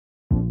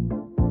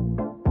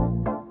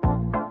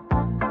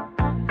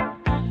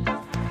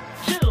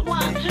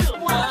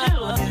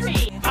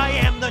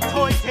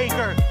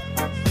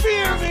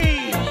Dear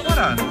me! What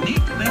a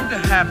neat thing to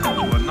happen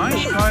to a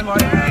nice guy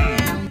like me.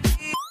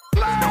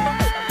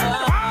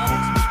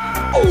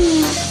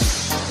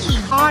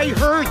 I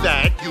heard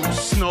that, you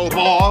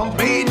snowball.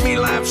 Made me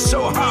laugh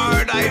so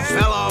hard I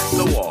fell off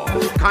the wall.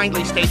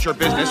 Kindly state your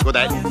business with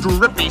that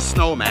drippy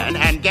snowman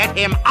and get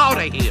him out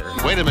of here.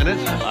 Wait a minute.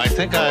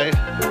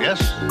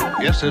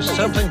 Yes, there's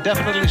something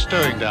definitely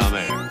stirring down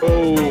there.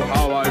 Oh,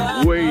 how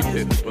I've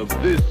waited for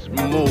this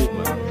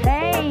moment.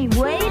 Hey,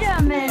 wait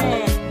a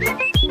minute.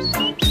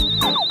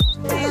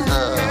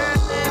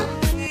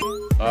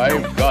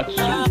 I've got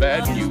some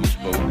bad news,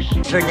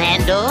 folks.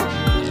 Fernando,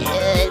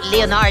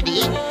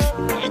 Leonardi,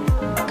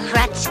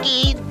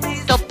 Kratsky,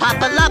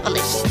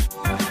 Topopolopoulos.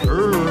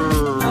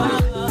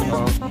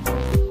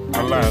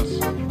 Alas,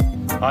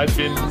 I've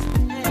been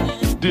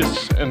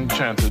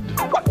disenchanted.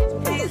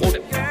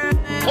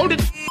 Hold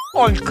it!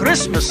 On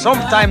Christmas,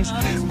 sometimes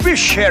we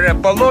share a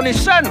bologna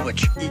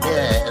sandwich.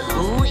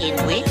 Who in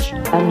which?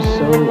 I'm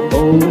so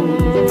old.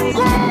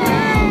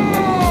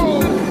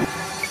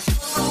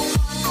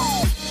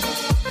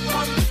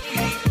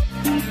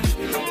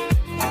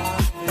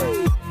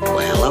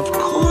 Well, of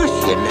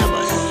course you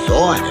never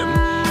saw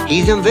him.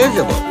 He's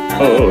invisible.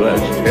 Oh,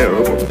 that's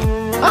terrible.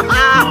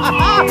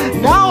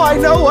 Now I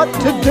know what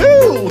to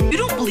do. You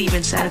don't believe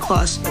in Santa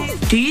Claus,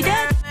 do you,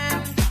 Dad?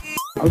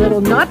 A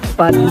little nuts,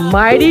 but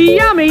mighty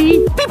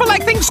yummy. People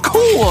like things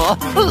cool,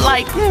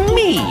 like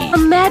me. A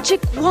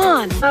magic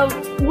wand.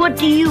 What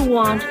do you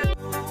want?